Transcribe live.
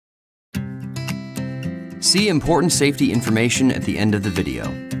See important safety information at the end of the video.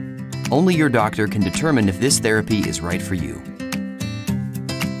 Only your doctor can determine if this therapy is right for you.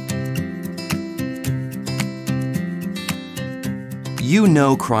 You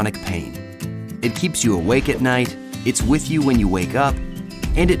know chronic pain. It keeps you awake at night, it's with you when you wake up,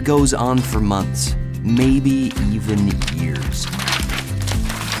 and it goes on for months, maybe even years.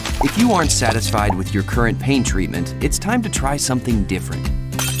 If you aren't satisfied with your current pain treatment, it's time to try something different.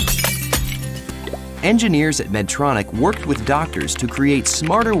 Engineers at Medtronic worked with doctors to create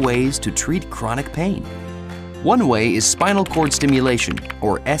smarter ways to treat chronic pain. One way is spinal cord stimulation,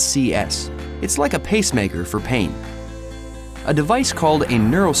 or SCS. It's like a pacemaker for pain. A device called a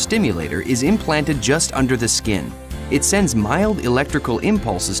neurostimulator is implanted just under the skin. It sends mild electrical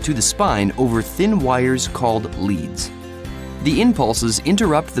impulses to the spine over thin wires called leads. The impulses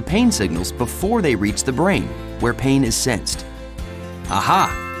interrupt the pain signals before they reach the brain, where pain is sensed.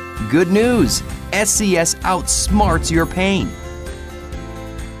 Aha! Good news! SCS outsmarts your pain.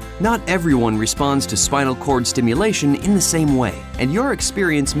 Not everyone responds to spinal cord stimulation in the same way, and your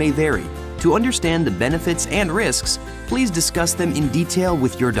experience may vary. To understand the benefits and risks, please discuss them in detail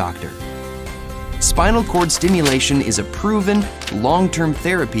with your doctor. Spinal cord stimulation is a proven, long-term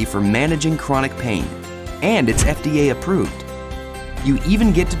therapy for managing chronic pain, and it's FDA approved. You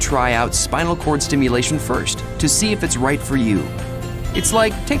even get to try out spinal cord stimulation first to see if it's right for you. It's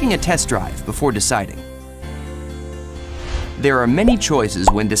like taking a test drive before deciding. There are many choices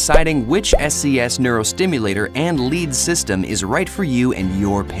when deciding which SCS neurostimulator and lead system is right for you and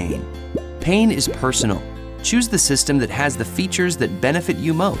your pain. Pain is personal. Choose the system that has the features that benefit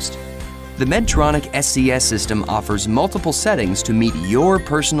you most. The Medtronic SCS system offers multiple settings to meet your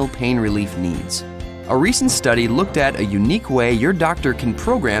personal pain relief needs. A recent study looked at a unique way your doctor can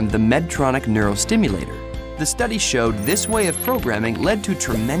program the Medtronic neurostimulator. The study showed this way of programming led to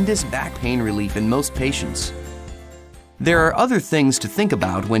tremendous back pain relief in most patients. There are other things to think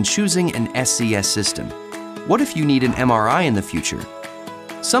about when choosing an SCS system. What if you need an MRI in the future?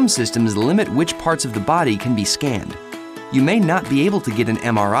 Some systems limit which parts of the body can be scanned. You may not be able to get an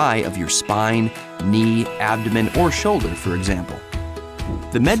MRI of your spine, knee, abdomen, or shoulder, for example.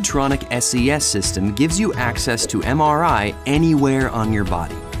 The Medtronic SCS system gives you access to MRI anywhere on your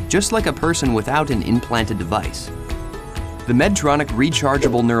body, just like a person without an implanted device. The Medtronic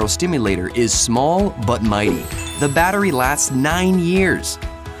rechargeable neurostimulator is small but mighty. The battery lasts 9 years.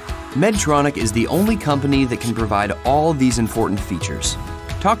 Medtronic is the only company that can provide all these important features.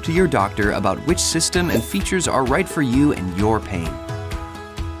 Talk to your doctor about which system and features are right for you and your pain.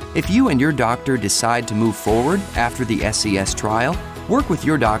 If you and your doctor decide to move forward after the SCS trial, work with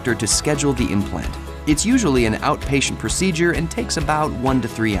your doctor to schedule the implant. It's usually an outpatient procedure and takes about 1 to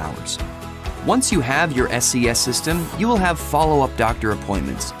 3 hours. Once you have your SCS system, you will have follow-up doctor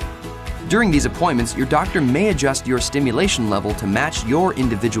appointments. During these appointments, your doctor may adjust your stimulation level to match your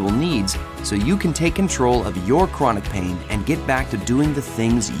individual needs so you can take control of your chronic pain and get back to doing the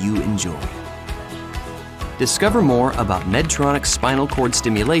things you enjoy. Discover more about Medtronic spinal cord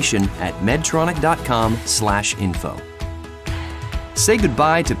stimulation at medtronic.com/info. Say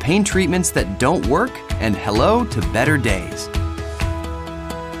goodbye to pain treatments that don't work and hello to better days.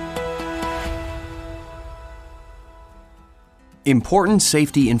 Important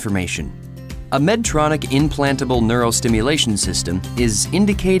safety information. A Medtronic implantable neurostimulation system is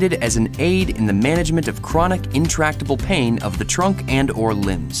indicated as an aid in the management of chronic intractable pain of the trunk and/or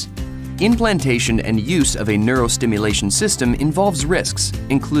limbs. Implantation and use of a neurostimulation system involves risks,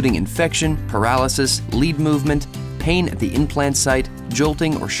 including infection, paralysis, lead movement, pain at the implant site,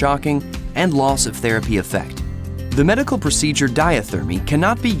 jolting or shocking, and loss of therapy effect. The medical procedure diathermy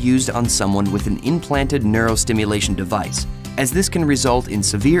cannot be used on someone with an implanted neurostimulation device, as this can result in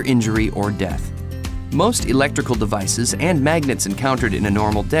severe injury or death. Most electrical devices and magnets encountered in a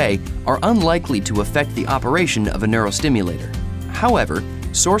normal day are unlikely to affect the operation of a neurostimulator. However,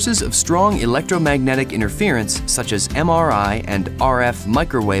 sources of strong electromagnetic interference such as MRI and RF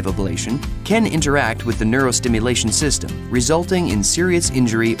microwave ablation can interact with the neurostimulation system, resulting in serious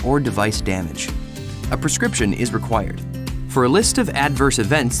injury or device damage. A prescription is required. For a list of adverse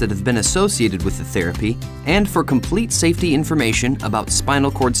events that have been associated with the therapy, and for complete safety information about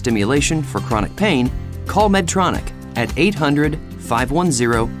spinal cord stimulation for chronic pain, call Medtronic at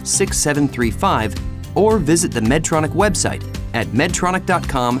 800-510-6735 or visit the Medtronic website at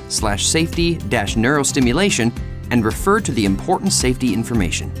medtronic.com/safety-neurostimulation and refer to the important safety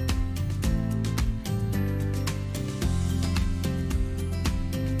information.